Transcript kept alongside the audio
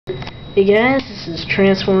Hey guys, this is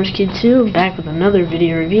Transformers Kid 2 back with another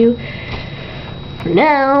video review. For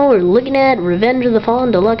now, we're looking at Revenge of the Fallen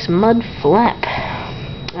Deluxe Mudflap.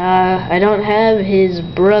 I don't have his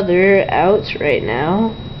brother out right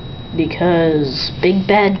now because Big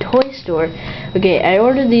Bad Toy Store. Okay, I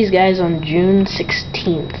ordered these guys on June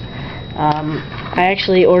 16th. I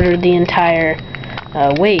actually ordered the entire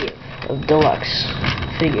wave of deluxe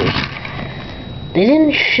figures. They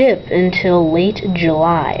didn't ship until late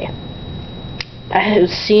July. I have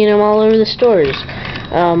seen them all over the stores,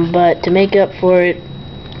 but to make up for it,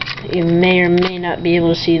 you may or may not be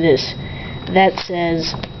able to see this. That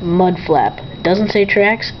says Mudflap. It doesn't say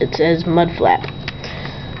Tracks, it says Mudflap.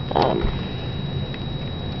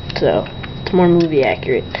 So, it's more movie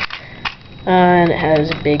accurate. And it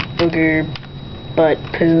has a big booger butt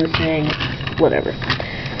poo thing, whatever.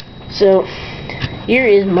 So, here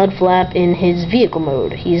is Mudflap in his vehicle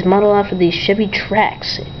mode. He's modeled after the Chevy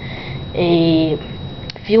Trax, a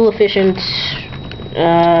fuel-efficient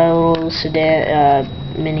little sedan,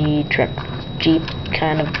 mini truck, Jeep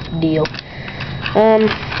kind of deal.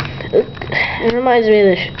 It reminds me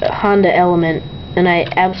of the Honda Element, and I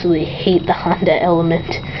absolutely hate the Honda Element.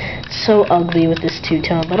 It's so ugly with this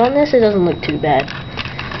two-tone, but on this it doesn't look too bad.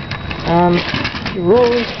 It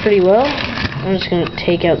rolls pretty well. I'm just gonna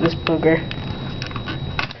take out this booger.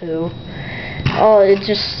 Poo. Oh, it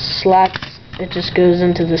just slots. It just goes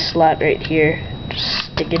into the slot right here.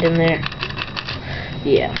 Just stick it in there.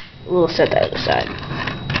 Yeah, we'll set that aside.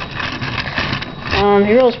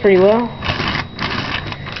 He rolls pretty well.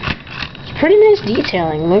 It's pretty nice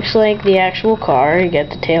detailing. Looks like the actual car. You got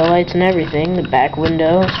the taillights and everything. The back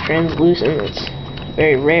window is translucent. It's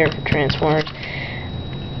very rare for Transformers.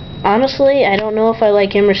 Honestly, I don't know if I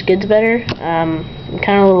like him or Skids better. I'm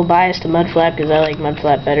kind of a little biased to Mudflap because I like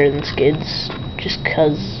Mudflap better than Skids. Just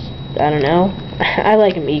because, I don't know. I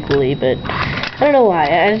like him equally, but I don't know why.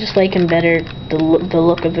 I just like him better, the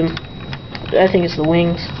look of him. I think it's the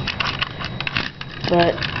wings.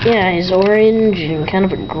 But, yeah, he's orange and kind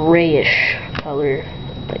of a grayish color,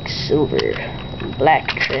 like silver, black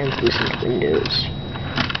translucent windows.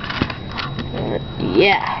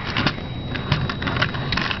 Yeah.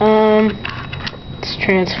 Let's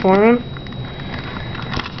transform him.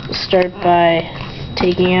 We'll start by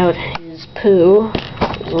taking out his poo.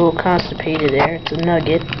 He's a little constipated there. It's a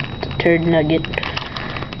nugget. It's a turd nugget.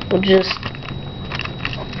 We'll just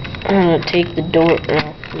take the door.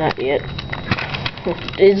 No, not yet.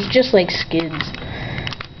 It's just like Skids.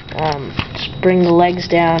 Just bring the legs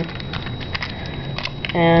down,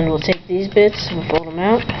 and we'll take these bits and fold them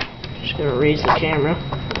out. Just gonna raise the camera,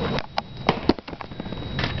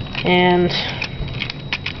 and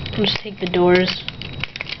we'll just take the doors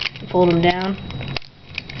and fold them down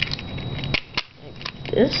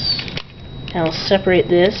like this. And I'll separate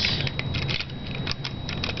this.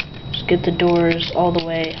 Just get the doors all the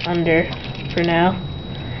way under for now.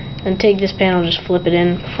 And take this panel, just flip it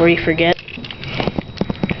in before you forget.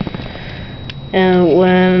 And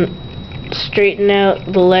when straighten out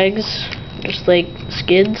the legs, just like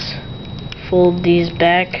Skids, fold these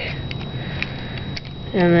back,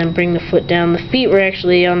 and then bring the foot down. The feet were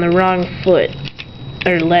actually on the wrong foot,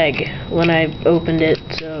 or leg, when I opened it,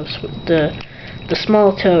 so the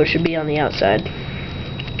small toe should be on the outside.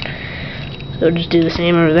 So just do the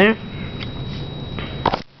same over there.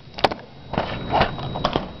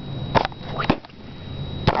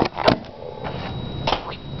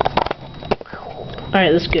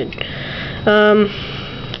 Alright, that's good.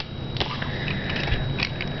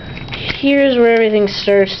 Here's where everything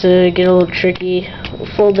starts to get a little tricky. We'll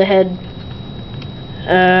fold the head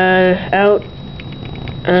out,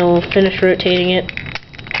 and then we'll finish rotating it,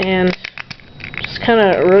 and just kind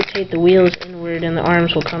of rotate the wheels inward, and the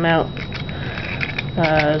arms will come out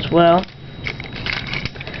as well.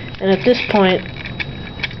 And at this point,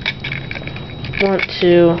 want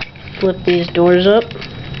to flip these doors up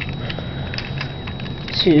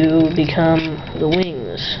to become the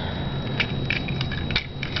wings,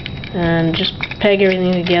 and just peg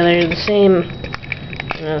everything together. The same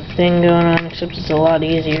thing going on, except it's a lot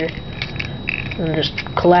easier. And just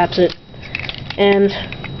collapse it, and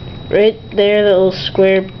right there, that little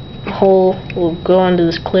square hole will go onto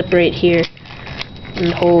this clip right here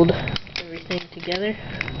and hold everything together.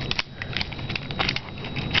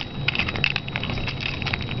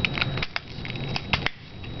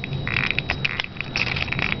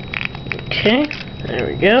 Okay, there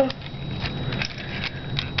we go.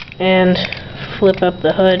 And flip up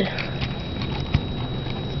the hood.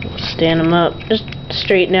 Stand them up. Just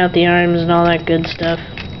straighten out the arms and all that good stuff.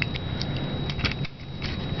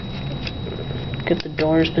 Get the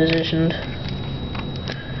doors positioned.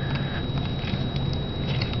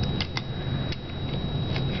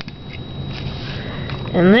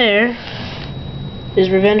 And there is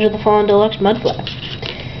Revenge of the Fallen Deluxe Mudflap.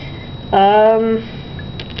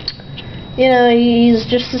 You know, he's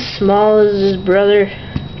just as small as his brother,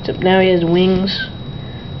 except now he has wings.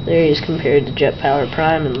 There he is compared to Jet Power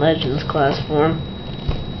Prime in Legends class form.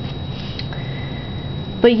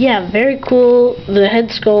 But yeah, very cool. The head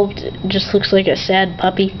sculpt just looks like a sad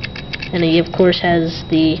puppy. And he, of course, has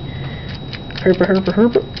the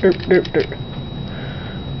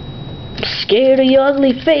scared of your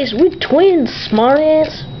ugly face. We're twins,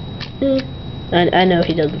 smartass. I know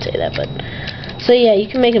he doesn't say that, but so yeah, you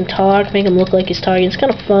can make him talk, make him look like he's talking. It's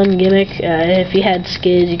kind of fun gimmick. If you had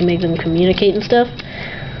skids, you can make them communicate and stuff.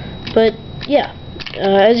 But yeah,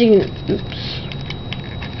 as you can, oops,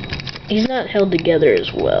 he's not held together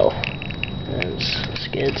as well as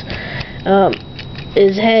skids.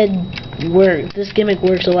 His head works. This gimmick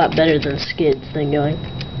works a lot better than skids than going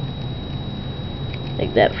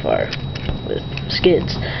like that far with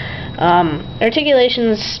skids.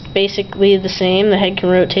 Articulation's basically the same. The head can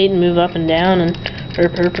rotate and move up and down, and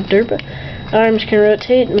arms can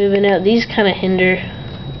rotate, moving out. These kind of hinder,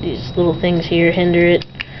 these little things here hinder it.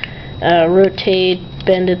 Rotate,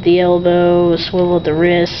 bend at the elbow, swivel at the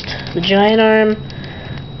wrist. The giant arm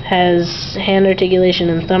has hand articulation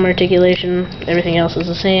and thumb articulation. Everything else is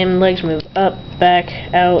the same. Legs move up, back,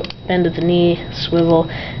 out, bend at the knee, swivel,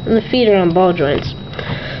 and the feet are on ball joints.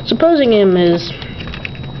 Supposing him is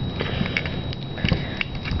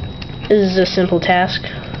a simple task,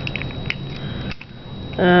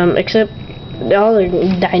 except all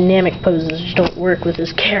the dynamic poses just don't work with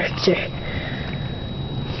his character.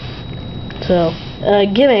 So,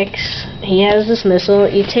 gimmicks, he has this missile.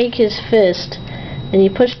 You take his fist and you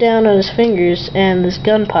push down on his fingers, and this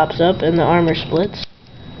gun pops up and the armor splits,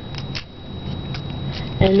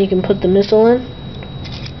 and you can put the missile in,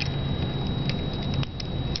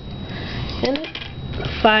 and it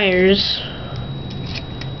fires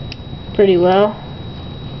pretty well.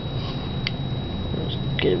 Let's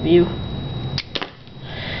get a view.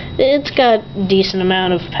 It's got a decent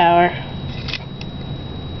amount of power.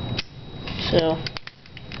 So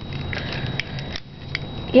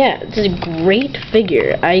yeah, it's a great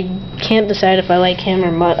figure. I can't decide if I like him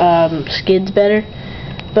or Skids better,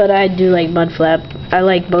 but I do like Mudflap. I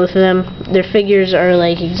like both of them. Their figures are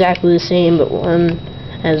like exactly the same, but one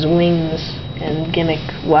has wings and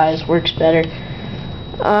gimmick-wise works better.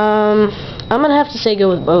 I'm gonna have to say go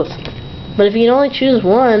with both. But if you can only choose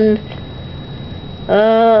one,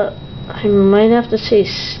 I might have to say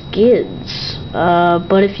Skids.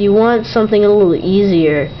 But if you want something a little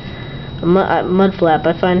easier, Mudflap,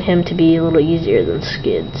 I find him to be a little easier than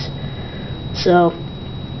Skids. So,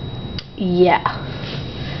 yeah.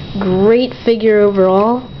 Great figure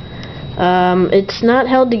overall. It's not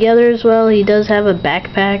held together as well. He does have a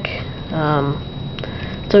backpack.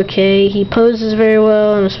 It's okay. He poses very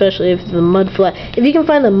well, and especially if the Mudflap. If you can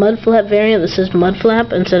find the Mudflap variant that says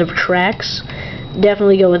Mudflap instead of tracks,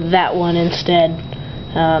 definitely go with that one instead.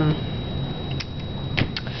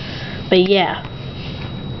 But yeah,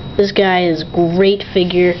 this guy is a great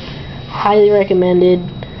figure. Highly recommended.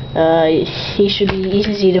 He should be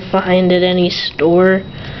easy to find at any store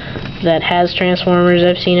that has Transformers.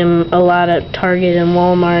 I've seen him a lot at Target and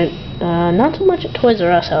Walmart. Not so much at Toys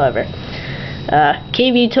R Us, however.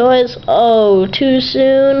 KB Toys, oh, too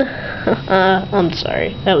soon. I'm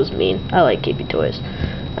sorry, that was mean. I like KB Toys.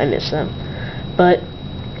 I miss them. But,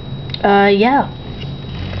 yeah.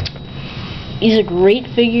 He's a great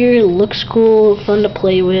figure, looks cool, fun to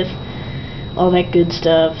play with, all that good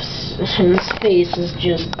stuff. And his face is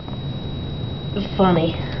just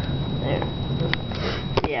funny. There.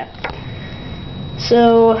 Yeah.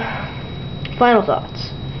 So, final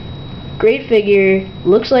thoughts. Great figure,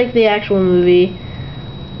 looks like the actual movie.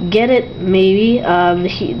 Get it, maybe.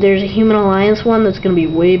 There's a Human Alliance one that's going to be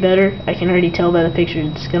way better. I can already tell by the picture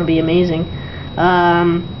it's going to be amazing.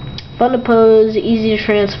 Fun to pose, easy to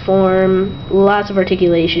transform, lots of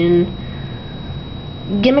articulation.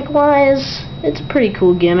 Gimmick-wise, it's a pretty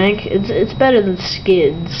cool gimmick. It's better than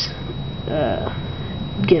Skids'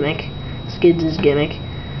 gimmick. Skids' gimmick.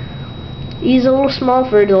 He's a little small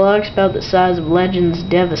for a deluxe, about the size of Legends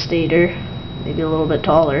Devastator, maybe a little bit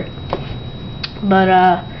taller. But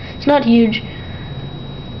it's not huge.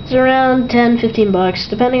 It's around 10-15 bucks,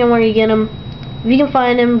 depending on where you get him. If you can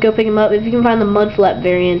find him, go pick him up. If you can find the Mudflap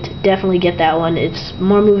variant, definitely get that one. It's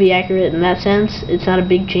more movie accurate in that sense. It's not a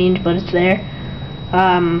big change, but it's there.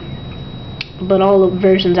 But all the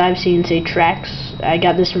versions I've seen say tracks. I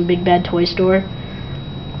got this from Big Bad Toy Store.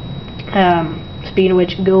 Speaking of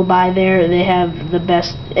which, go buy there. They have the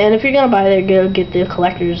best. And if you're gonna buy there, go get the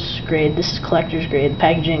collector's grade. This is collector's grade. The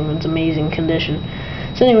packaging is amazing condition.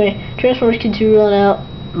 So anyway, Transformers Kid 2 rolling out.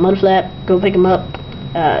 Mudflap, go pick him up.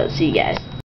 See you guys.